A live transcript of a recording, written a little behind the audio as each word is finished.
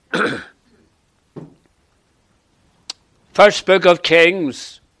first book of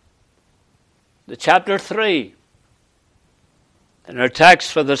Kings, the chapter 3. And our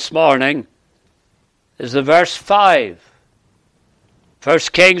text for this morning is the verse 5. 1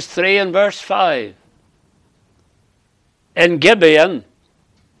 Kings 3 and verse 5. In Gibeon,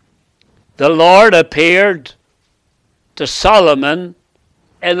 the Lord appeared to Solomon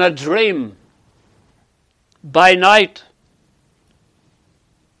in a dream by night.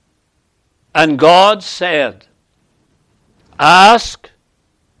 And God said, ask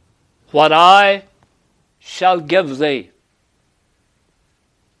what I shall give thee.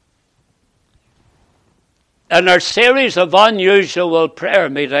 In our series of unusual prayer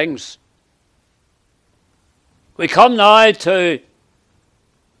meetings, we come now to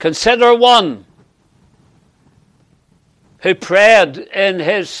consider one who prayed in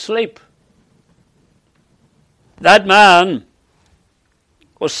his sleep. That man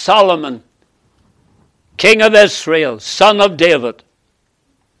was Solomon, king of Israel, son of David.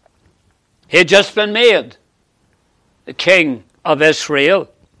 He had just been made the king of Israel.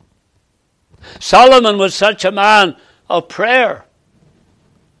 Solomon was such a man of prayer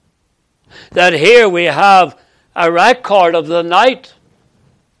that here we have a record of the night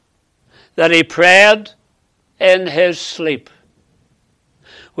that he prayed in his sleep.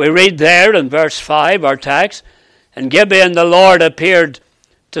 We read there in verse 5, our text, in Gibeon the Lord appeared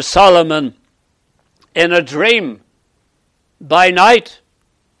to Solomon in a dream by night.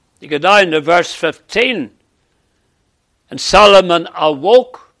 You go down to verse 15. And Solomon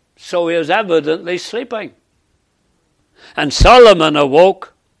awoke, so he was evidently sleeping. And Solomon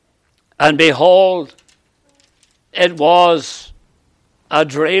awoke, and behold, it was a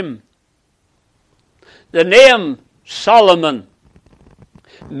dream. The name Solomon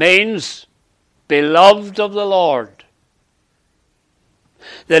means beloved of the Lord.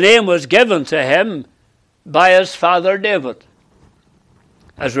 The name was given to him by his father David.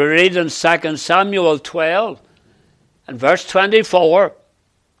 As we read in 2 Samuel 12 and verse 24,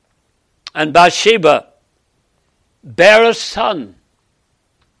 and Bathsheba bare a son,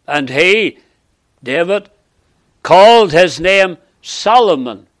 and he, David, called his name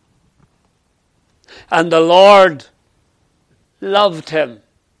Solomon. And the Lord loved him.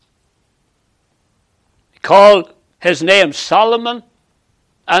 He called his name Solomon,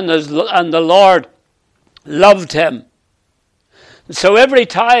 and the Lord loved him. And so every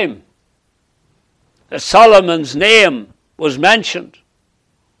time that Solomon's name was mentioned,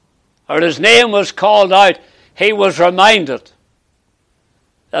 or his name was called out, he was reminded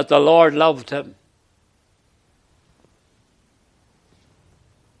that the Lord loved him.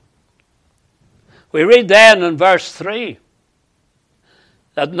 We read then in verse 3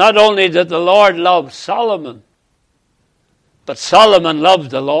 that not only did the Lord love Solomon, but Solomon loved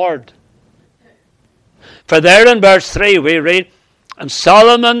the Lord. For there in verse 3 we read, and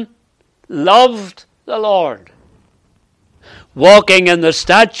Solomon loved the Lord, walking in the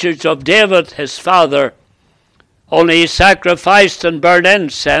statutes of David his father, only he sacrificed and burned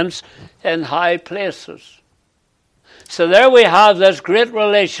incense in high places. So there we have this great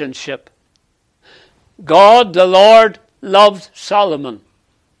relationship. God, the Lord, loved Solomon.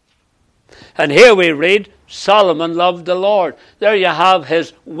 And here we read, Solomon loved the Lord. There you have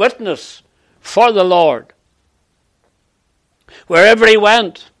his witness for the Lord. Wherever he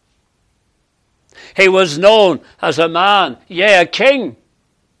went, he was known as a man, yea, a king,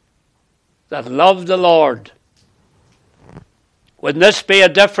 that loved the Lord. Wouldn't this be a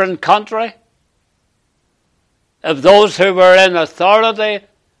different country if those who were in authority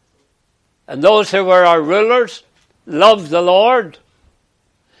and those who were our rulers loved the Lord?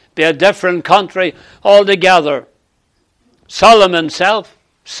 Be a different country altogether. Solomon himself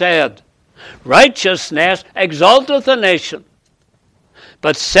said, righteousness exalteth a nation,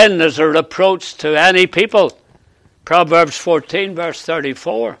 but sin is a reproach to any people. Proverbs 14 verse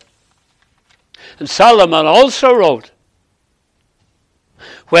 34. And Solomon also wrote,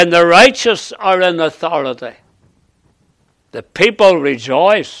 when the righteous are in authority, the people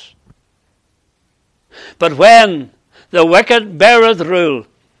rejoice. But when the wicked beareth rule,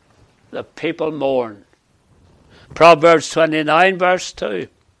 the people mourn. Proverbs 29 verse 2.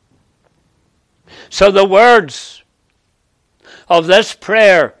 So the words of this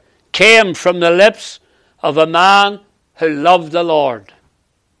prayer came from the lips of a man who loved the Lord.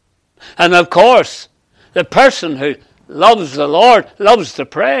 And of course, the person who loves the Lord loves to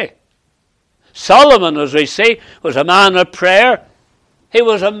pray. Solomon, as we see, was a man of prayer. He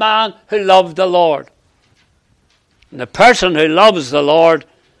was a man who loved the Lord. And the person who loves the Lord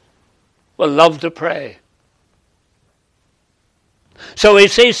will love to pray. So we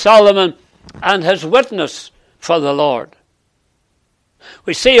see Solomon and his witness for the Lord.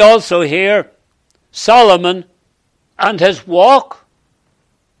 We see also here Solomon and his walk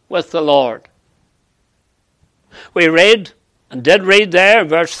with the Lord. We read, and did read there,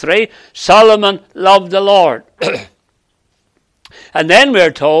 verse 3, Solomon loved the Lord. And then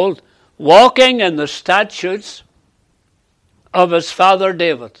we're told, walking in the statutes of his father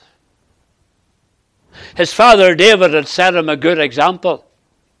David. His father David had set him a good example.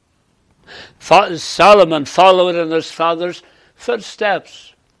 Solomon followed in his father's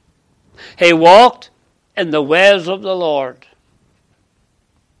footsteps. He walked in the ways of the Lord.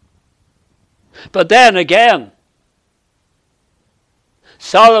 But then again,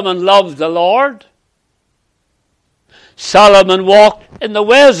 Solomon loved the Lord. Solomon walked in the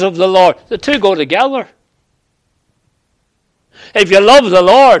ways of the Lord. The two go together. If you love the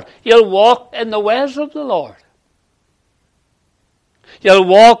Lord, you'll walk in the ways of the Lord. You'll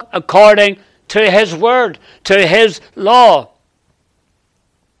walk according to His word, to His law.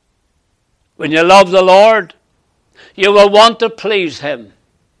 When you love the Lord, you will want to please Him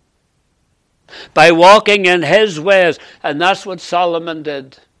by walking in His ways. And that's what Solomon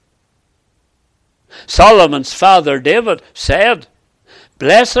did. Solomon's father David said,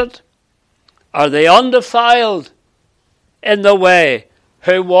 "Blessed are the undefiled in the way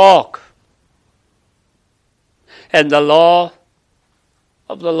who walk in the law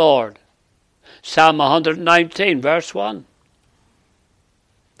of the Lord." Psalm 119, verse 1.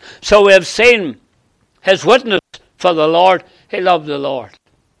 So we have seen his witness for the Lord. He loved the Lord.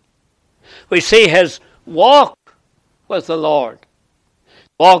 We see his walk with the Lord.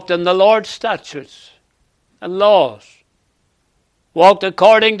 Walked in the Lord's statutes and laws. Walked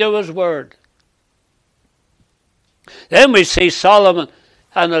according to his word. Then we see Solomon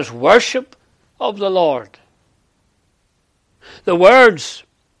and his worship of the Lord. The words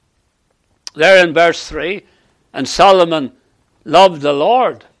there in verse 3, and Solomon loved the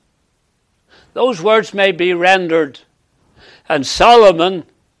Lord. Those words may be rendered, and Solomon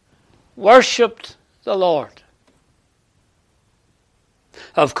worshipped the Lord.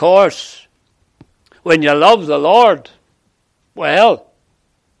 Of course, when you love the Lord, well,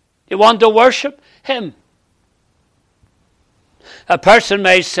 you want to worship Him. A person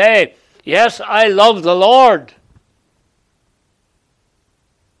may say, "Yes, I love the Lord."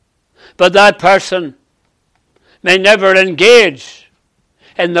 But that person may never engage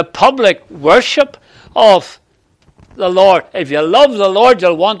in the public worship of the Lord. If you love the Lord,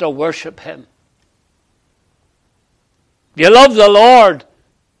 you'll want to worship Him. If you love the Lord,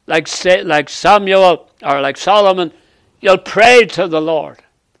 like Samuel or like Solomon, you'll pray to the Lord.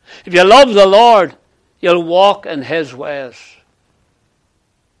 If you love the Lord, you'll walk in His ways.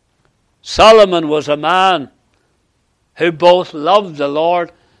 Solomon was a man who both loved the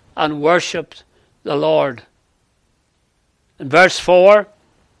Lord and worshipped the Lord. In verse 4,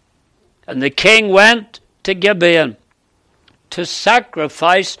 and the king went to Gibeon to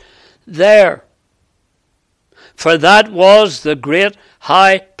sacrifice there, for that was the great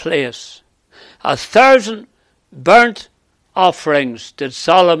high place. 1,000 burnt offerings did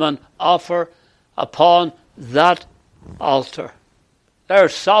Solomon offer upon that altar.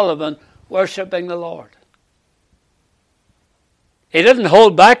 There's Solomon worshipping the Lord. He didn't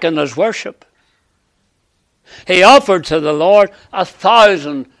hold back in his worship. He offered to the Lord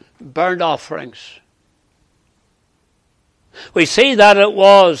 1,000 burnt offerings. We see that it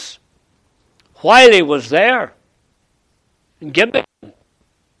was while he was there in Gibeon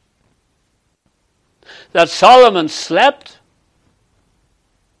that Solomon slept,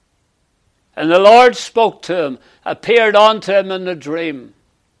 and the Lord spoke to him, appeared unto him in a dream.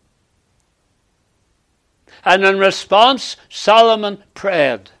 And in response, Solomon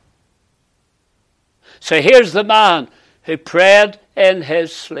prayed. So here's the man who prayed in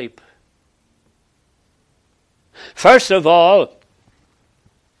his sleep. First of all,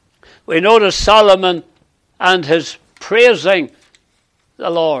 we notice Solomon and his praising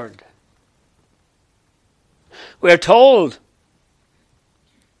the Lord. We're told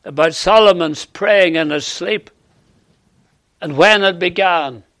about Solomon's praying in his sleep and when it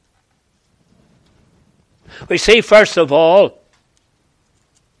began. We see, first of all,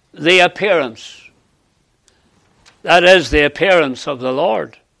 the appearance. That is the appearance of the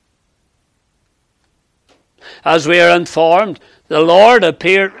Lord. As we are informed, the Lord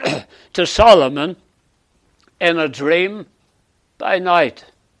appeared to Solomon in a dream by night.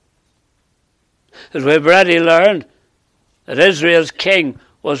 As we've already learned, that Israel's king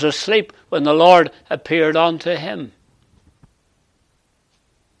was asleep when the Lord appeared unto him.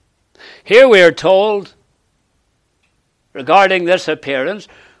 Here we are told, regarding this appearance,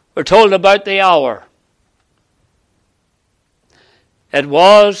 we're told about the hour. It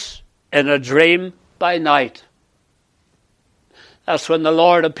was in a dream by night. That's when the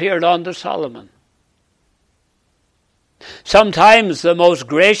Lord appeared unto Solomon. Sometimes the most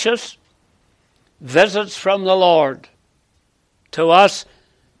gracious visits from the Lord to us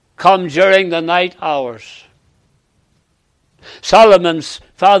come during the night hours. Solomon's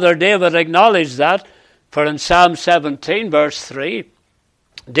father David acknowledged that, for in Psalm 17 verse 3,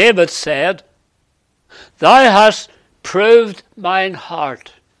 David said, "Thou hast proved mine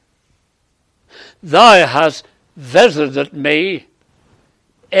heart. Thou hast visited me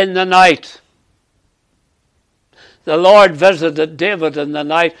in the night." The Lord visited David in the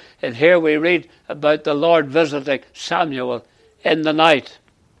night, and here we read about the Lord visiting Samuel in the night.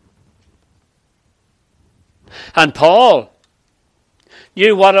 And Paul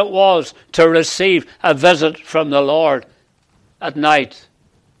knew what it was to receive a visit from the Lord at night.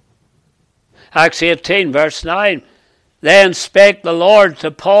 Acts 18 verse 9, "Then spake the Lord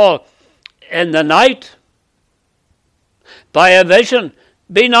to Paul in the night by a vision,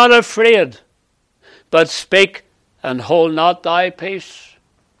 Be not afraid, but speak and hold not thy peace."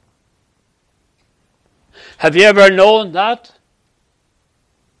 Have you ever known that?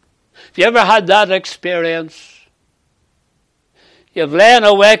 Have you ever had that experience? You've lain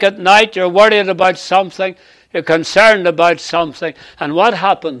awake at night, you're worried about something, you're concerned about something, and what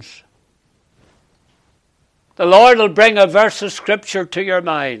happens? The Lord will bring a verse of Scripture to your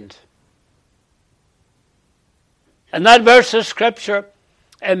mind. And that verse of Scripture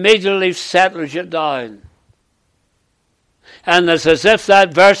immediately settles you down. And it's as if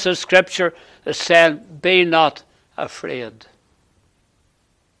that verse of Scripture is saying, "Be not afraid."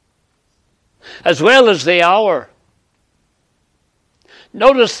 As well as the hour.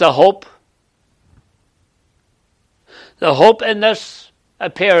 Notice the hope. The hope in this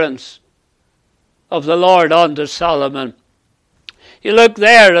appearance of the Lord unto Solomon. You look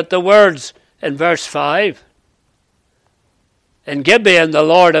there at the words in verse 5. In Gibeon the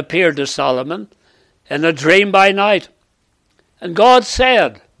Lord appeared to Solomon in a dream by night. And God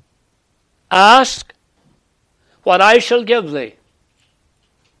said, "Ask what I shall give thee."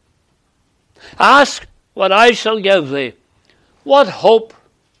 Ask what I shall give thee. What hope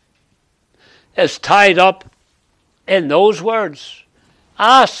is tied up in those words?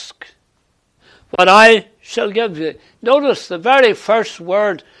 Ask what I shall give thee. Notice the very first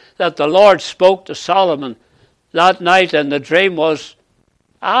word that the Lord spoke to Solomon that night in the dream was,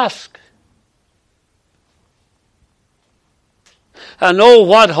 ask. And oh,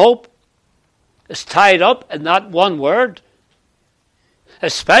 what hope is tied up in that one word,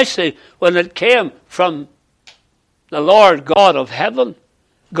 especially when it came from the Lord God of heaven.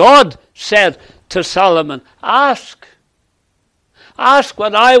 God said to Solomon, "Ask. Ask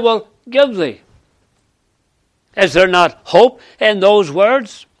what I will give thee." Is there not hope in those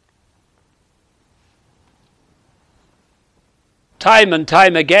words? Time and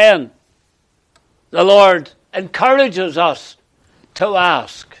time again, the Lord encourages us to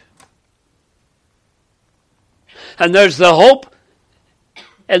ask. And there's the hope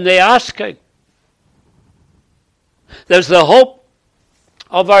in the asking. There's the hope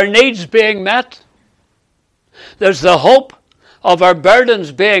of our needs being met. There's the hope of our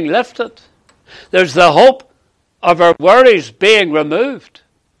burdens being lifted. There's the hope of our worries being removed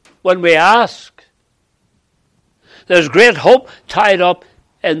when we ask. There's great hope tied up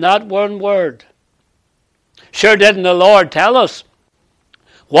in that one word. Sure didn't the Lord tell us,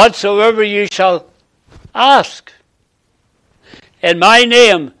 "Whatsoever you shall ask in my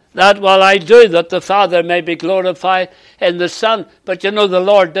name, that will I do, that the Father may be glorified in the Son." But you know, the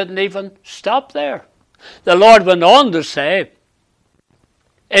Lord didn't even stop there. The Lord went on to say,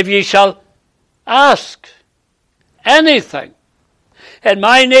 "If ye shall ask anything in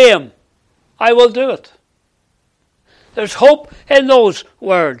my name, I will do it." There's hope in those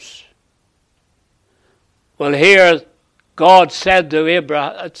words. Well, here God said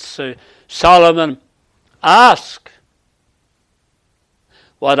to Solomon, "Ask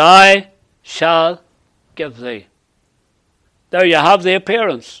what I shall give thee." There you have the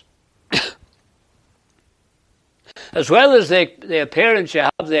appearance. As well as the appearance, you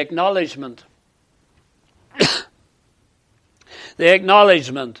have the acknowledgement. The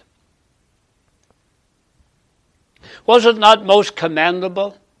acknowledgement. Was it not most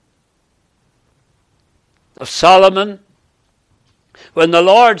commendable of Solomon when the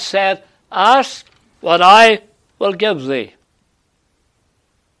Lord said, "Ask what I will give thee"?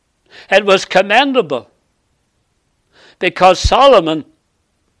 It was commendable because Solomon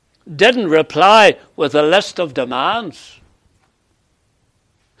didn't reply with a list of demands.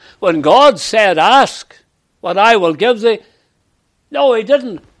 When God said, "Ask what I will give thee," No, he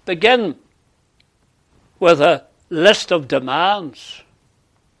didn't begin with a list of demands.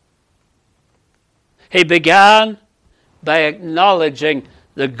 He began by acknowledging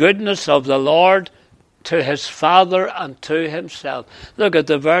the goodness of the Lord to his father and to himself. Look at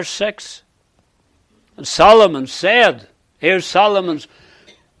the verse 6. And Solomon said, here's Solomon's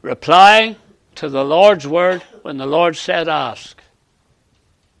replying to the Lord's word when the Lord said, ask.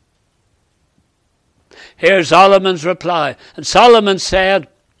 Here's Solomon's reply. And Solomon said,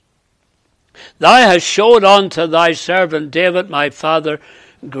 Thou hast showed unto thy servant David my father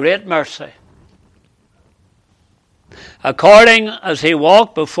great mercy, according as he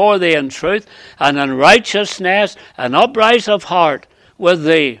walked before thee in truth and in righteousness and upright of heart with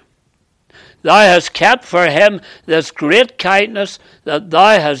thee. Thou hast kept for him this great kindness, that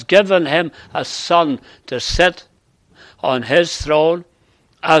thou hast given him a son to sit on his throne,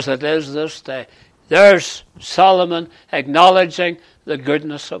 as it is this day. There's Solomon acknowledging the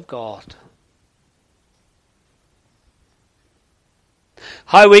goodness of God.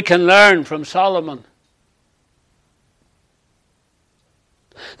 How we can learn from Solomon.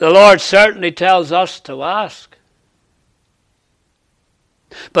 The Lord certainly tells us to ask.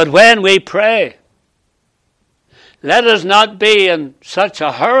 But when we pray, let us not be in such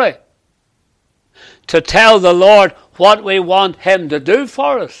a hurry to tell the Lord what we want him to do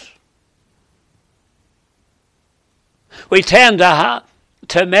for us. We tend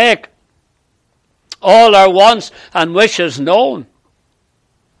to make all our wants and wishes known.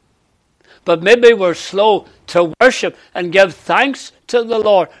 But maybe we're slow to worship and give thanks to the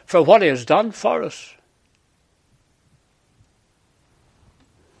Lord for what he has done for us.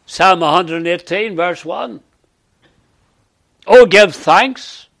 Psalm 118, verse 1. Oh, give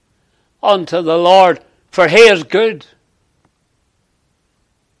thanks unto the Lord, for he is good,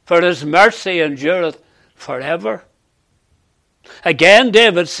 for his mercy endureth forever. Again,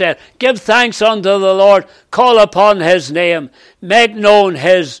 David said, give thanks unto the Lord, call upon his name, make known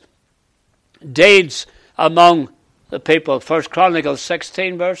his deeds among the people. 1 Chronicles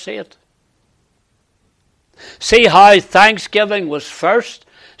 16, verse 8. See how thanksgiving was first,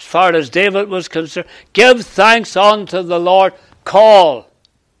 as far as David was concerned. Give thanks unto the Lord, call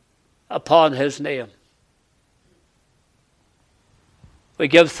upon his name. We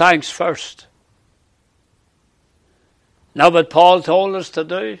give thanks first. Now what Paul told us to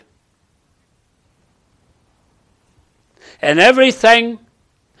do. In everything,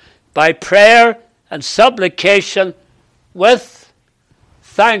 by prayer and supplication with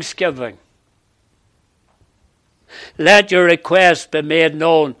thanksgiving, let your requests be made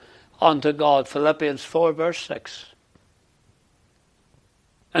known unto God. Philippians 4, verse 6.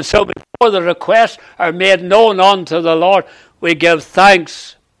 And so before the requests are made known unto the Lord, we give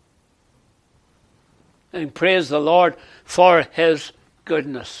thanks and praise the Lord for his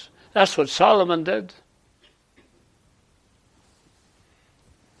goodness. That's what Solomon did.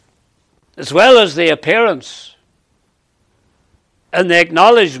 As well as the appearance and the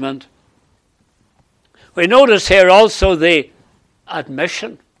acknowledgement, we notice here also the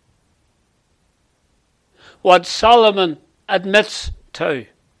admission. What Solomon admits to.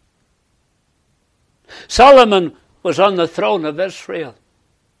 Solomon was on the throne of Israel.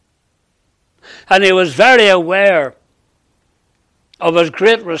 And he was very aware of his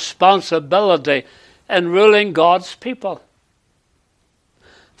great responsibility in ruling God's people.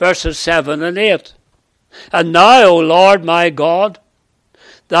 Verses 7 and 8. And now, O Lord my God,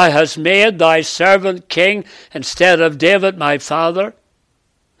 thou hast made thy servant king instead of David my father,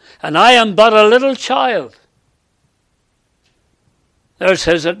 and I am but a little child. There's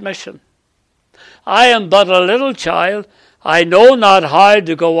his admission. I am but a little child. I know not how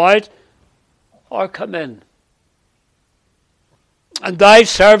to go out or come in. And thy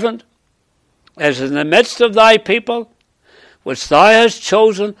servant is in the midst of thy people, which thou hast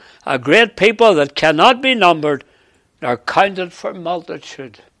chosen, a great people that cannot be numbered, nor counted for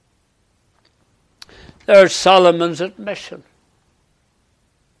multitude. There's Solomon's admission.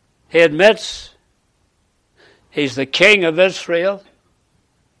 He admits he's the king of Israel.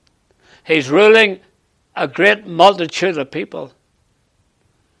 He's ruling a great multitude of people.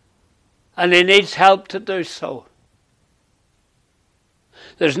 And he needs help to do so.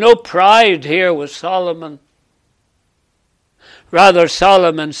 There's no pride here with Solomon. Rather,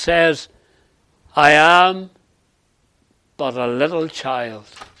 Solomon says, I am but a little child.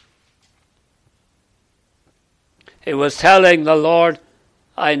 He was telling the Lord,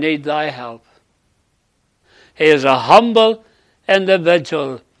 I need thy help. He is a humble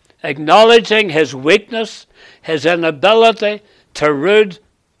individual, acknowledging his weakness, his inability to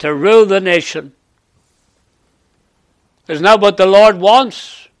rule the nation. Isn't that what the Lord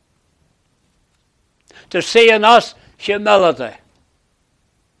wants? To see in us humility.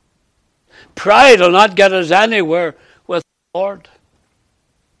 Pride will not get us anywhere with the Lord.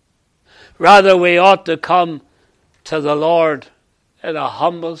 Rather, we ought to come to the Lord in a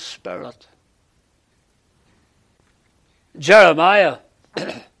humble spirit. Jeremiah,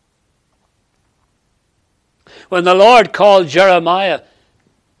 when the Lord called Jeremiah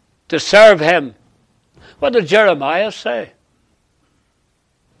to serve him, what did Jeremiah say?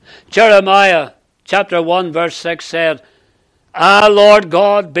 Jeremiah chapter 1 verse 6 said, "Ah, Lord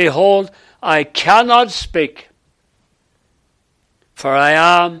God, behold, I cannot speak, for I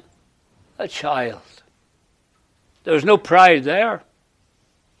am a child." There's no pride there.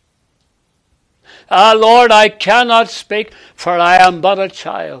 "Ah, Lord, I cannot speak, for I am but a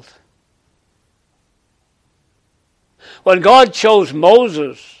child." When God chose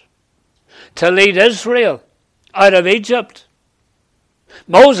Moses to lead Israel out of Egypt,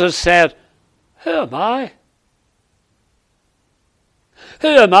 Moses said, "Who am I? Who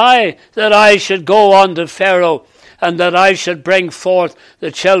am I that I should go unto Pharaoh and that I should bring forth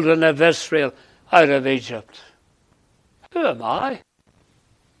the children of Israel out of Egypt? Who am I?"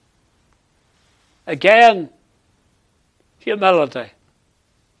 Again, humility,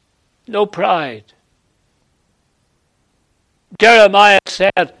 no pride. Jeremiah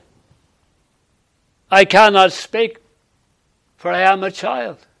said, "I cannot speak, for I am a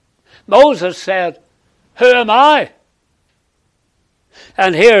child." Moses said, "Who am I?"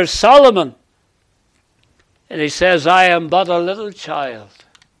 And here's Solomon, and he says, "I am but a little child."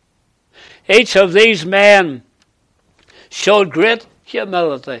 Each of these men showed great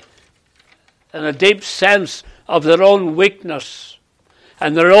humility and a deep sense of their own weakness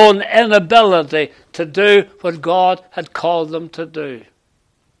and their own inability to do what God had called them to do.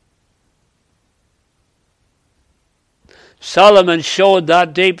 Solomon showed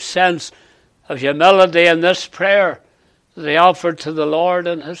that deep sense of humility in this prayer that he offered to the Lord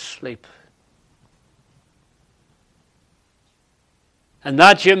in his sleep. And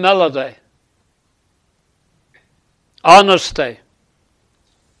that humility, honesty,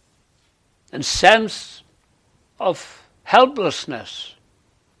 and sense of helplessness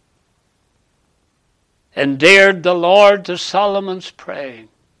endeared the Lord to Solomon's praying.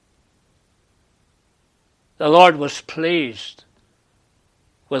 The Lord was pleased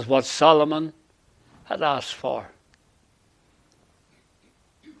with what Solomon had asked for.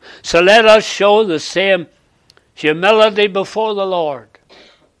 So let us show the same humility before the Lord.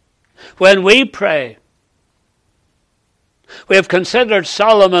 When we pray, we have considered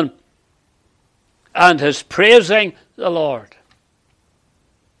Solomon and his praising the Lord.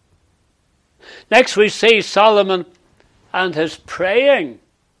 Next we see Solomon and his praying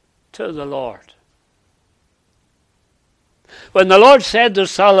to the Lord. When the Lord said to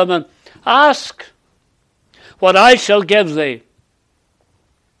Solomon, "Ask what I shall give thee,"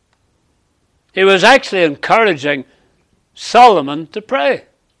 he was actually encouraging Solomon to pray.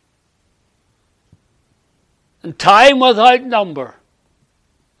 And time without number.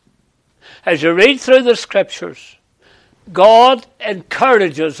 As you read through the Scriptures, God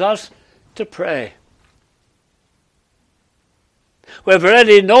encourages us to pray. We've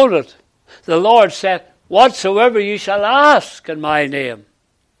already noted the Lord said, "Whatsoever you shall ask in my name,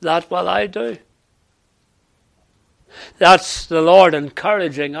 that will I do." That's the Lord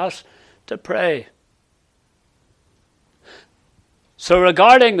encouraging us to pray. So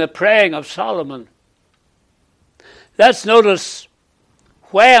regarding the praying of Solomon, let's notice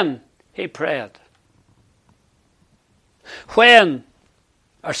when he prayed. Where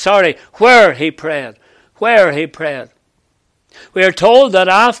he prayed. Where he prayed. We are told that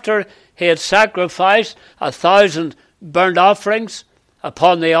after he had sacrificed 1,000 burnt offerings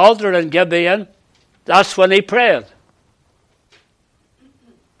upon the altar in Gibeon, that's when he prayed.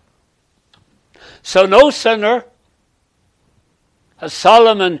 So no sooner has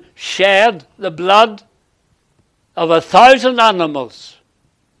Solomon shed the blood of 1,000 animals,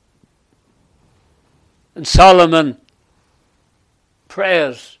 and Solomon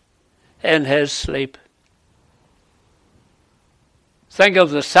prays in his sleep. Think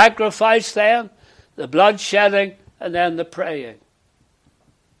of the sacrifice then, the blood shedding, and then the praying.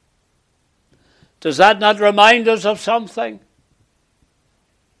 Does that not remind us of something?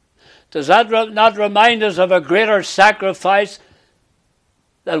 Does that not remind us of a greater sacrifice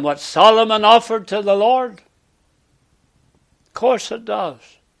than what Solomon offered to the Lord? Of course it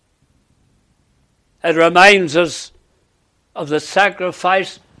does. It reminds us of the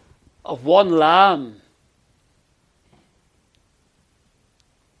sacrifice of one lamb.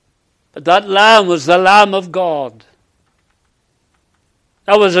 But that lamb was the Lamb of God.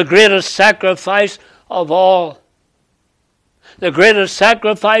 That was the greatest sacrifice of all. The greatest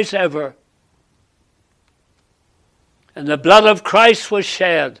sacrifice ever. And the blood of Christ was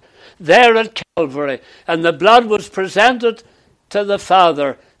shed there at Calvary. And the blood was presented to the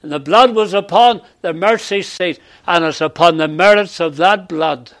Father. And the blood was upon the mercy seat. And it's upon the merits of that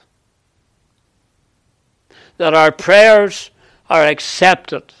blood that our prayers are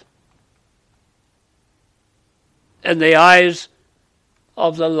accepted in the eyes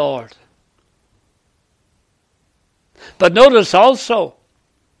of the Lord. But notice also,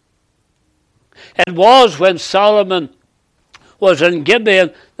 it was when Solomon was in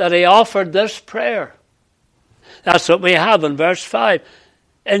Gibeon that he offered this prayer. That's what we have in verse 5.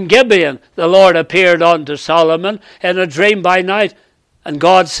 In Gibeon, the Lord appeared unto Solomon in a dream by night, and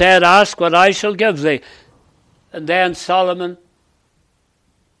God said, ask what I shall give thee. And then Solomon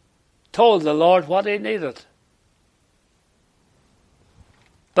told the Lord what he needed.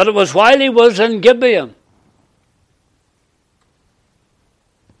 But it was while he was in Gibeon.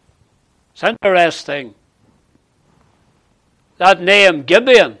 It's interesting. That name,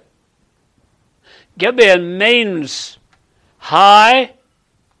 Gibeon. Gibeon means high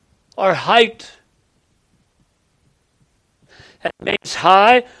or height. It means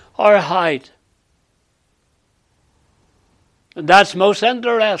high or height. And that's most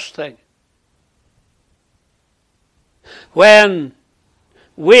interesting. When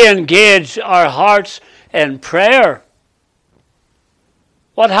we engage our hearts in prayer,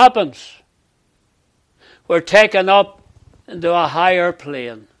 what happens? We're taken up into a higher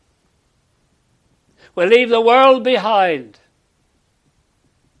plane. We leave the world behind.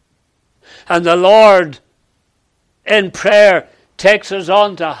 And the Lord, in prayer, takes us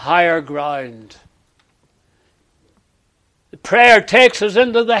on to higher ground. The prayer takes us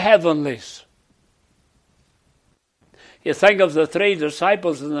into the heavenlies. You think of the 3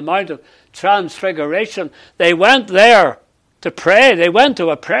 disciples in the Mount of Transfiguration. They went there to pray. They went to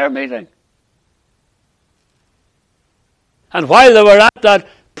a prayer meeting. And while they were at that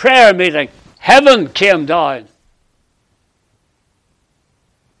prayer meeting, heaven came down.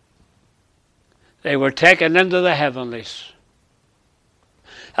 They were taken into the heavenlies.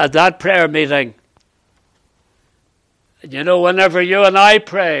 At that prayer meeting, and you know, whenever you and I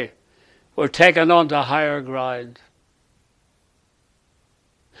pray, we're taken on to higher ground.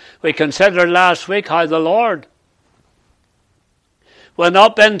 We considered last week how the Lord went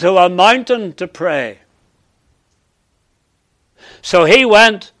up into a mountain to pray. So he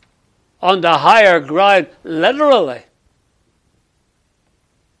went on the higher ground, literally.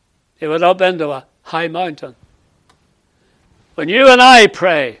 He went up into a high mountain. When you and I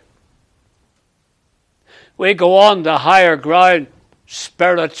pray, we go on to higher ground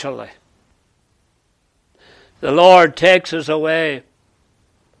spiritually. The Lord takes us away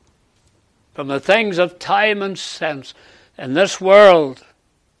from the things of time and sense in this world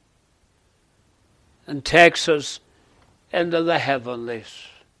and takes us into the heavenlies.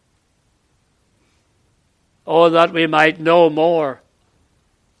 Oh, that we might know more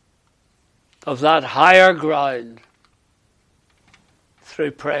of that higher ground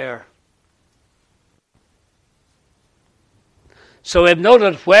through prayer. So we've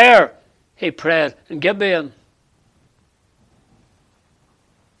noted where he prayed, in Gibeon.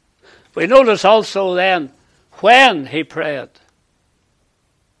 We notice also then when he prayed.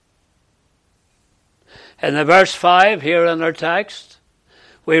 In the verse 5 here in our text,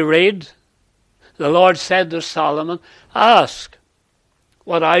 we read, the Lord said to Solomon, ask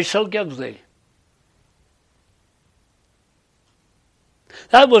what I shall give thee.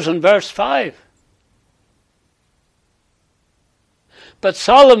 That was in verse 5. But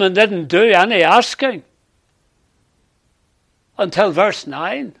Solomon didn't do any asking until verse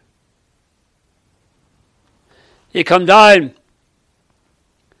 9. You come down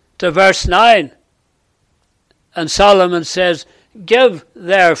to verse 9, and Solomon says, give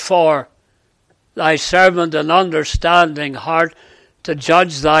therefore thy servant an understanding heart to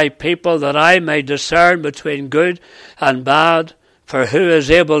judge thy people, that I may discern between good and bad. For who is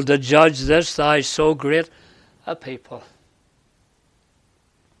able to judge this thy so great a people?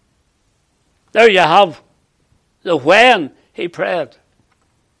 There you have the when he prayed.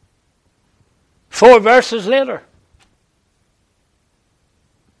 4 verses later.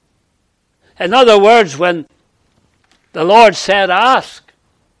 In other words, when the Lord said ask,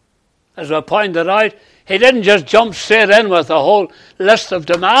 as I pointed out, he didn't just jump straight in with a whole list of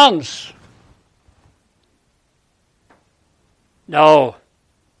demands. No.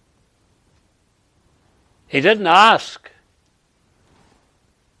 He didn't ask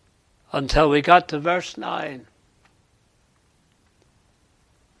until we got to verse 9.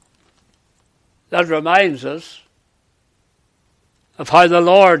 that reminds us of how the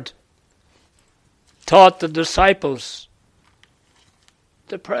Lord taught the disciples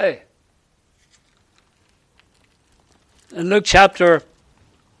to pray. In Luke chapter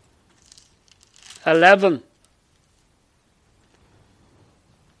 11,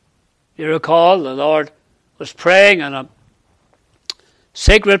 you recall the Lord was praying in a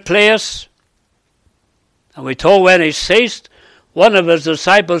secret place, and we told when he ceased, one of his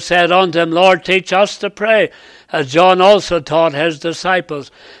disciples said unto him, Lord, teach us to pray, as John also taught his disciples.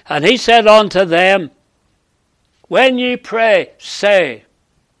 And he said unto them, when ye pray, say,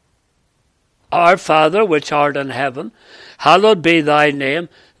 Our Father which art in heaven, hallowed be thy name,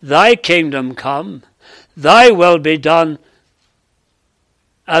 thy kingdom come, thy will be done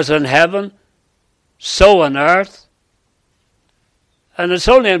as in heaven, so on earth. And it's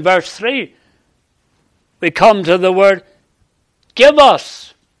only in verse 3 we come to the word, give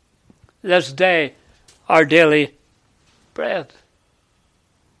us this day our daily bread.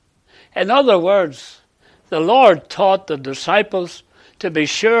 In other words, the Lord taught the disciples to be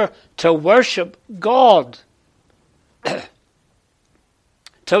sure to worship God,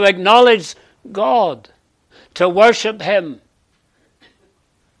 to acknowledge God, to worship Him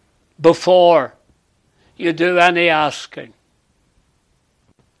before you do any asking.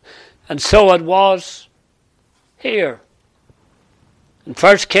 And so it was here. In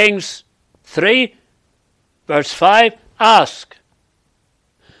 1 Kings 3, verse 5, ask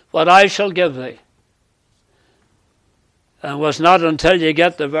what I shall give thee. And it was not until you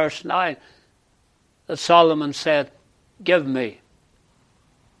get to verse 9 that Solomon said, give me.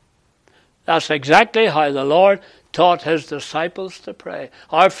 That's exactly how the Lord taught his disciples to pray.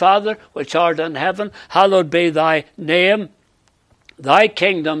 Our Father, which art in heaven, hallowed be thy name. Thy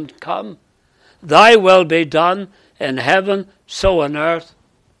kingdom come. Thy will be done in heaven, so on earth.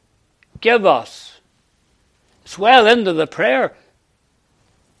 Give us. It's well into the prayer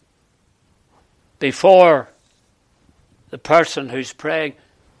before the person who's praying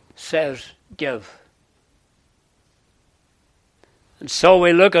says, give. And so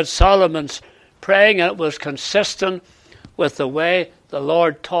we look at Solomon's praying, and it was consistent with the way the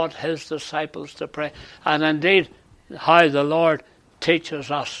Lord taught his disciples to pray, and indeed how the Lord teaches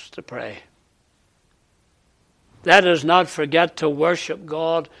us to pray. Let us not forget to worship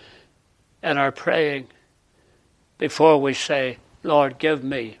God in our praying before we say, Lord, give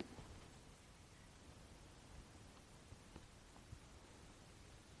me.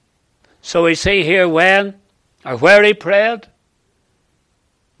 So we see here when or where he prayed.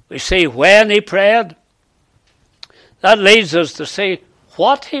 We see when he prayed. That leads us to see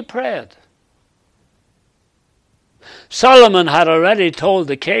what he prayed. Solomon had already told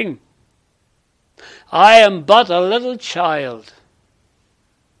the king, I am but a little child.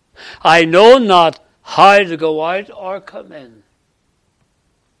 I know not how to go out or come in.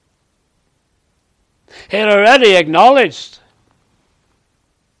 He had already acknowledged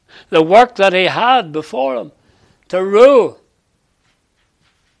the work that he had before him to rule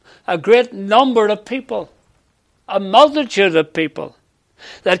a great number of people, a multitude of people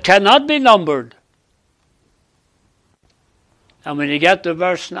that cannot be numbered. And when you get to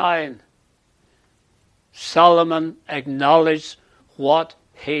verse 9, Solomon acknowledged what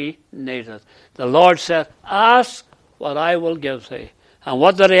he needed. The Lord said, ask what I will give thee. And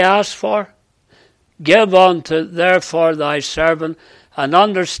what did he ask for? Give unto therefore thy servant an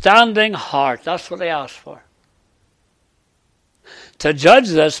understanding heart. That's what he asked for. To judge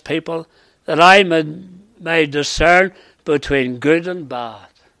this people, that I may discern between good and bad.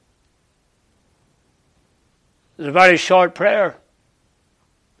 It's a very short prayer.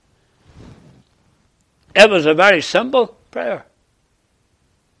 It was a very simple prayer.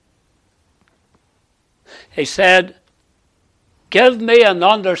 He said, give me an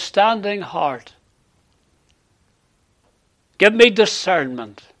understanding heart. Give me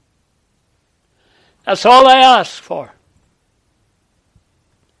discernment. That's all I ask for.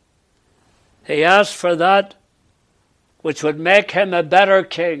 He asked for that which would make him a better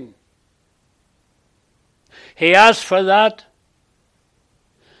king. He asked for that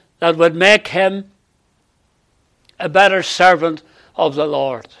would make him a better servant of the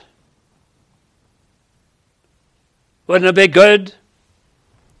Lord. Wouldn't it be good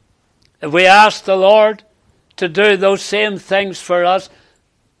if we asked the Lord to do those same things for us,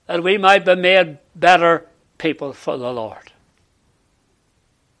 that we might be made better people for the Lord?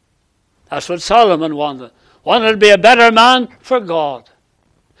 That's what Solomon wanted. Wanted to be a better man for God.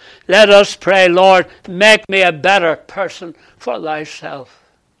 Let us pray, Lord, make me a better person for thyself.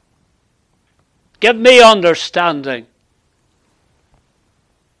 Give me understanding.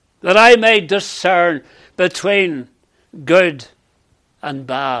 that I may discern between good and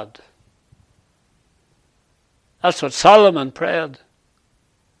bad. That's what Solomon prayed.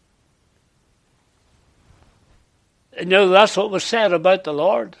 You know, that's what was said about the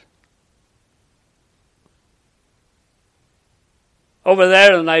Lord. Over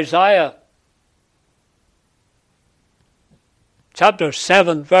there in Isaiah, chapter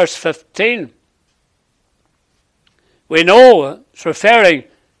 7, verse 15, we know it's referring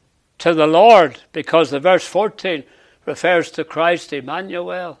to the Lord because the verse 14 refers to Christ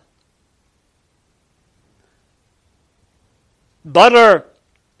Emmanuel. Butter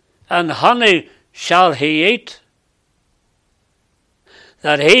and honey shall he eat,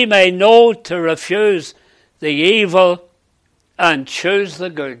 that he may know to refuse the evil and choose the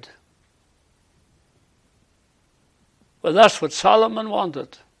good. Well, that's what Solomon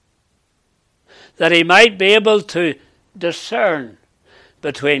wanted. That he might be able to discern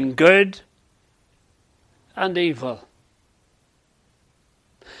between good and evil.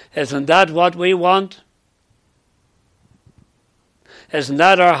 Isn't that what we want? Isn't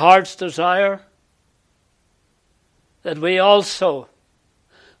that our heart's desire? That we also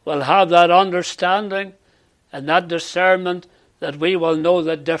will have that understanding and that discernment, that we will know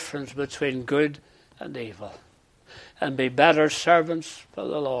the difference between good and evil and be better servants for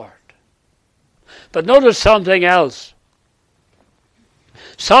the Lord. But notice something else.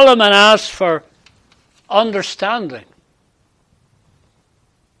 Solomon asked for understanding.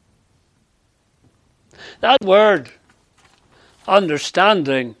 That word,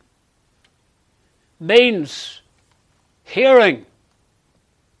 understanding, means hearing.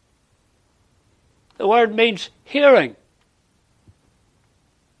 The word means hearing.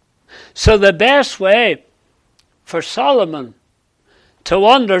 So the best way for Solomon to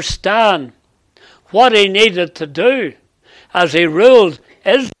understand what he needed to do as he ruled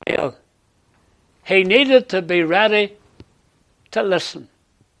Israel, he needed to be ready to listen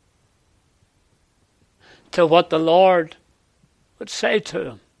to what the Lord would say to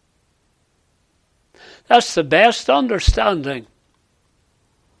him. That's the best understanding.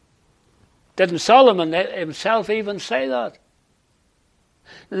 Didn't Solomon himself even say that?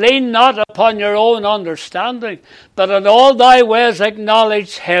 Lean not upon your own understanding, but in all thy ways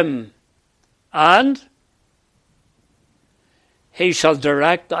acknowledge him, and he shall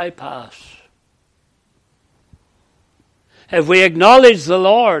direct thy paths. If we acknowledge the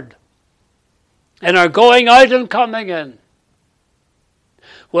Lord in our going out and coming in,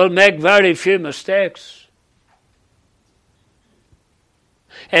 we'll make very few mistakes.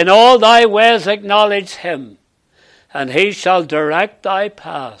 In all thy ways acknowledge him, and he shall direct thy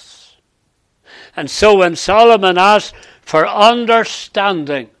paths. And so when Solomon asked for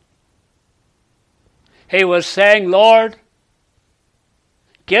understanding, he was saying, Lord,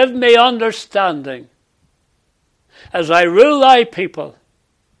 give me understanding as I rule thy people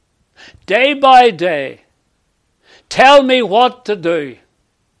day by day. Tell me what to do.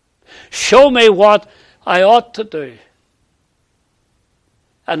 Show me what I ought to do.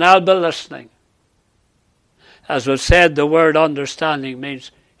 And I'll be listening. As was said, the word understanding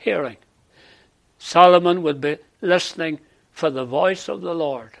means hearing. Solomon would be listening for the voice of the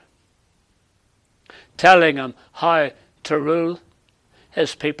Lord, telling him how to rule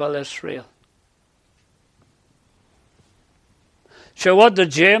his people Israel. So what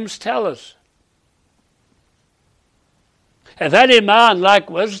did James tell us? If any man lack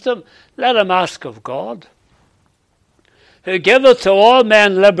wisdom, let him ask of God, who giveth to all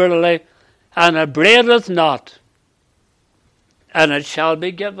men liberally, and upbraideth not, and it shall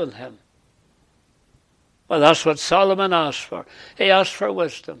be given him. Well, that's what Solomon asked for. He asked for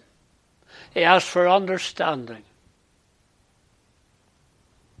wisdom. He asked for understanding.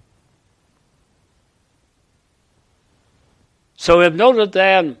 So we've noted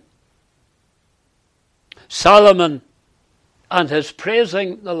then Solomon and his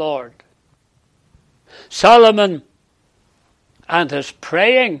praising the Lord. Solomon and his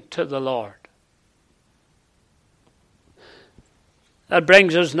praying to the Lord. That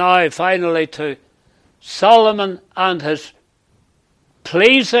brings us now finally to Solomon and his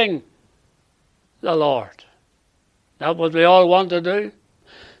pleasing the Lord. That's what we all want to do.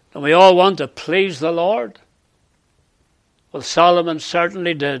 And we all want to please the Lord. Well, Solomon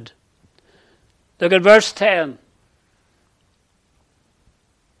certainly did. Look at verse 10.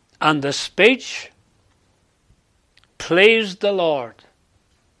 And the speech pleased the Lord,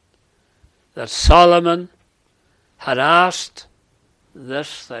 that Solomon had asked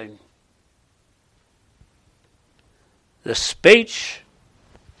this thing. The speech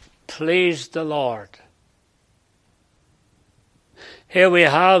pleased the Lord. Here we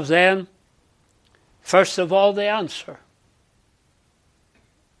have then, first of all, the answer.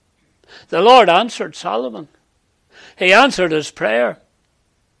 The Lord answered Solomon. He answered his prayer.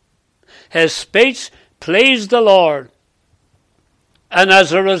 His speech pleased the Lord. And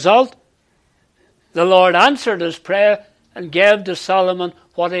as a result, the Lord answered his prayer and gave to Solomon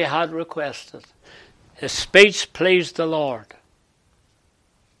what he had requested. His speech pleased the Lord.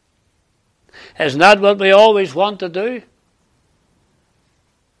 Isn't that what we always want to do?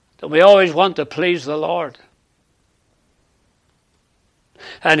 That we always want to please the Lord.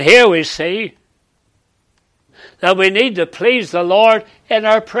 And here we see that we need to please the Lord in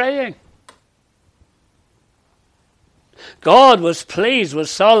our praying. God was pleased with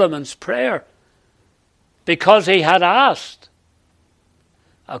Solomon's prayer because he had asked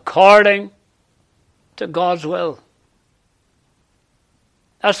according to God's will.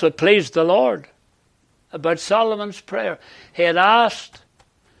 That's what pleased the Lord about Solomon's prayer. He had asked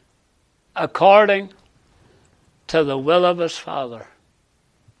according to the will of his Father.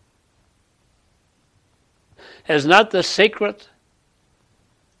 Is not the secret?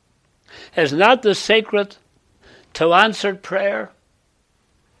 Is not the secret to answered prayer?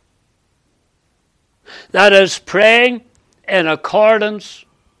 That is praying in accordance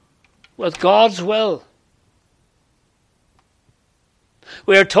with God's will.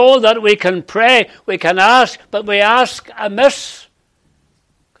 We are told that we can pray, we can ask, but we ask amiss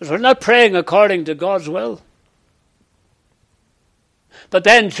because we're not praying according to God's will. But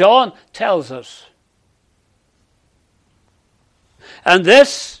then John tells us, and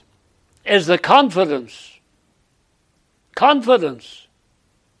this is the confidence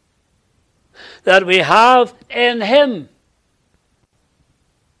that we have in him,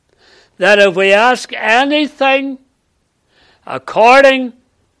 that if we ask anything according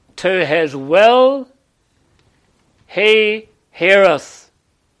to his will, he heareth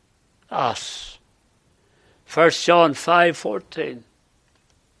us. 1 John 5:14.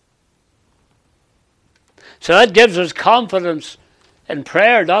 So that gives us confidence in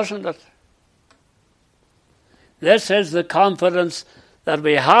prayer, doesn't it? This is the confidence that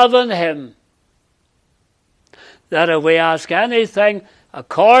we have in him, that if we ask anything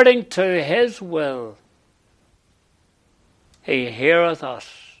according to his will, he heareth us.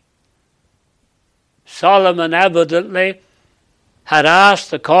 Solomon evidently had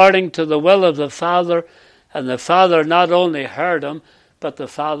asked according to the will of the Father, and the Father not only heard him, but the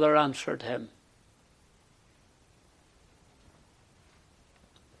Father answered him.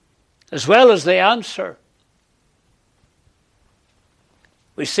 As well as the answer,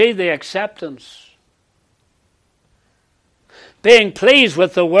 we see the acceptance. Being pleased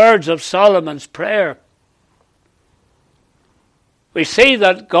with the words of Solomon's prayer, we see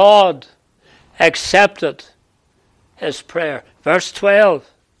that God accepted his prayer. Verse 12.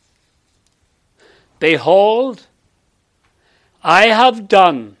 Behold, I have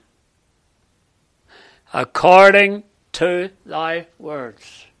done according to thy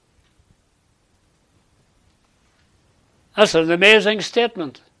words. That's an amazing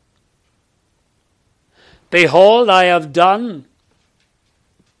statement. Behold, I have done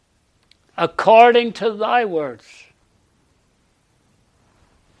according to thy words.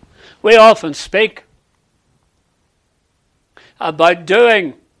 We often speak about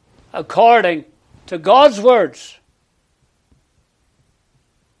doing according to God's words.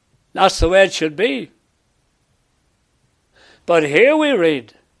 That's the way it should be. But here we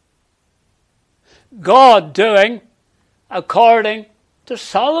read, God doing according to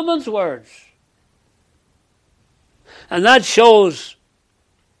Solomon's words. And that shows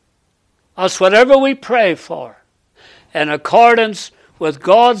us whatever we pray for, in accordance with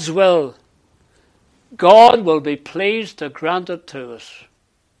God's will, God will be pleased to grant it to us.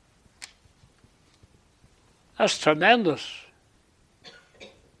 That's tremendous.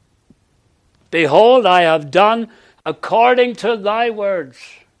 Behold, I have done according to thy words.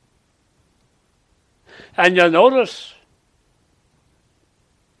 And you'll notice,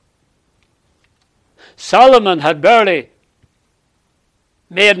 Solomon had barely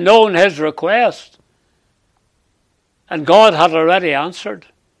made known his request, and God had already answered.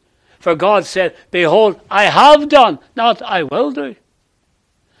 For God said, behold, I have done, not I will do.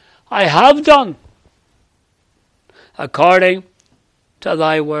 I have done according to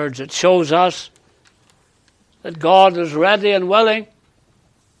thy words. It shows us that God is ready and willing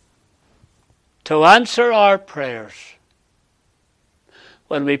to answer our prayers.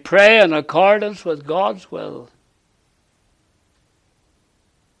 When we pray in accordance with God's will,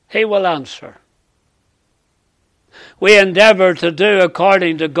 he will answer. We endeavor to do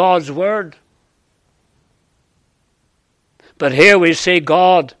according to God's word. But here we see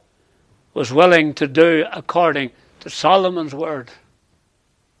God was willing to do according to Solomon's word.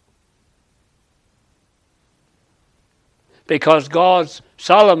 Because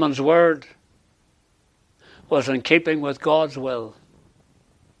Solomon's word was in keeping with God's will.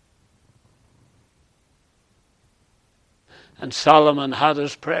 And Solomon had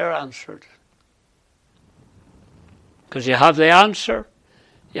his prayer answered. Because you have the answer,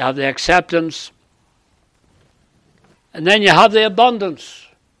 you have the acceptance, and then you have the abundance.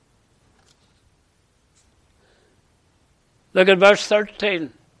 Look at verse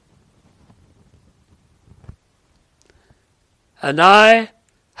 13. And I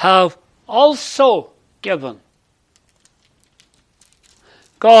have also given.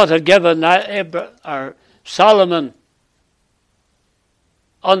 God had given Solomon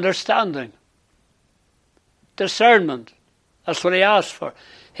understanding, discernment. That's what he asked for.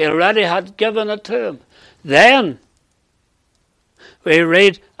 He already had given it to him. Then we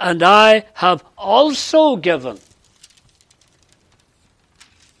read, and I have also given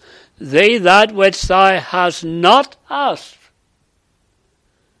thee that which thou hast not asked,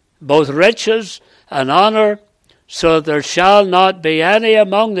 both riches and honour, so that there shall not be any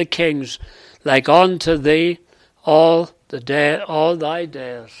among the kings like unto thee all thy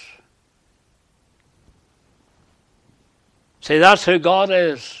days. See, that's who God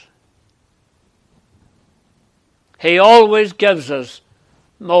is. He always gives us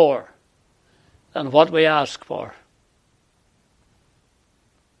more than what we ask for.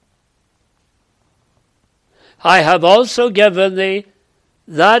 I have also given thee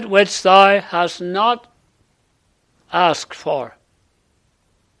that which thou hast not asked for.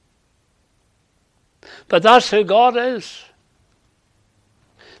 But that's who God is.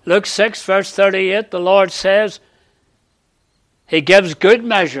 Luke 6 verse 38, the Lord says, He gives good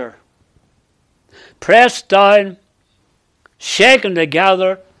measure, pressed down, shaken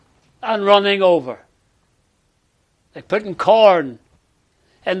together, and running over. Like putting corn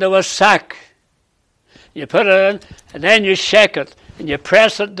into a sack. You put it in, and then you shake it, and you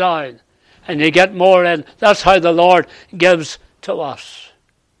press it down, and you get more in. That's how the Lord gives to us.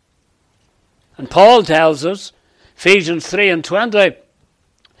 And Paul tells us, Ephesians 3:20,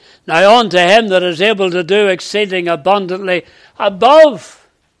 now unto him that is able to do exceeding abundantly above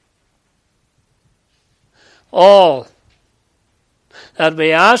all that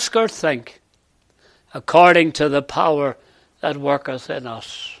we ask or think, according to the power that worketh in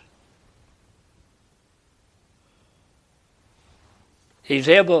us. He's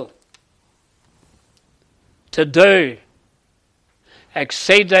able to do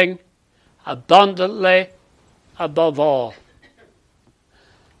exceeding abundantly above all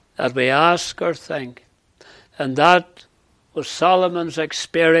that we ask or think. And that was Solomon's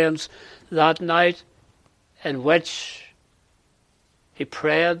experience that night in which he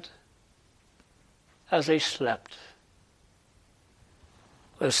prayed as he slept.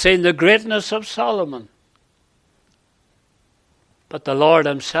 We've seen the greatness of Solomon, but the Lord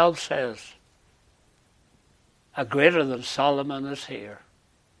himself says, a greater than Solomon is here.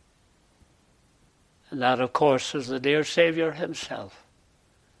 And that, of course, is the dear Saviour himself.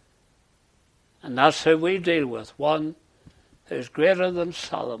 And that's who we deal with, one who's greater than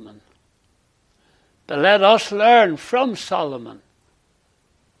Solomon. But let us learn from Solomon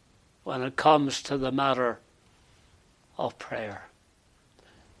when it comes to the matter of prayer.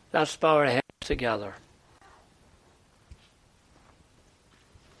 Let's bow our heads together.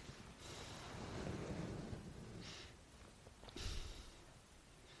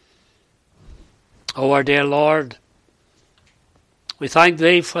 Oh, our dear Lord, we thank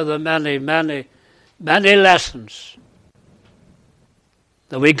Thee for the many, many, many lessons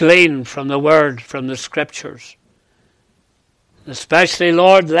that we glean from the Word, from the Scriptures. Especially,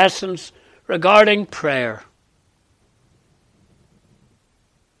 Lord, lessons regarding prayer.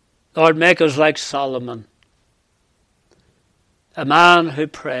 Lord, make us like Solomon, a man who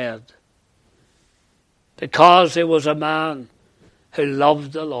prayed, because he was a man who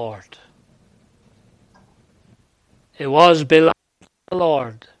loved the Lord. He was beloved of the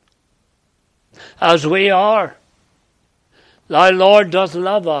Lord, as we are. Thy Lord doth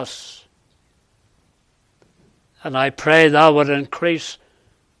love us. And I pray Thou would increase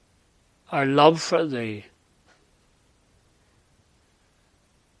our love for Thee.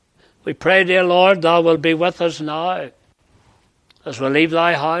 We pray, dear Lord, Thou wilt be with us now as we leave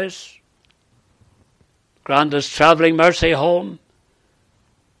Thy house. Grant us travelling mercy home.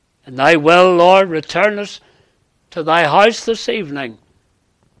 And Thy will, Lord, return us to Thy house this evening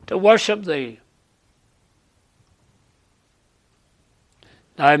to worship Thee.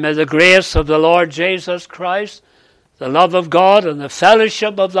 Now may the grace of the Lord Jesus Christ, the love of God and the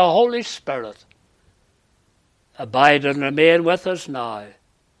fellowship of the Holy Spirit abide and remain with us now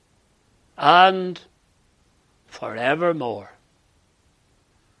and forevermore.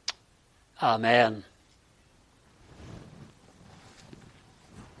 Amen.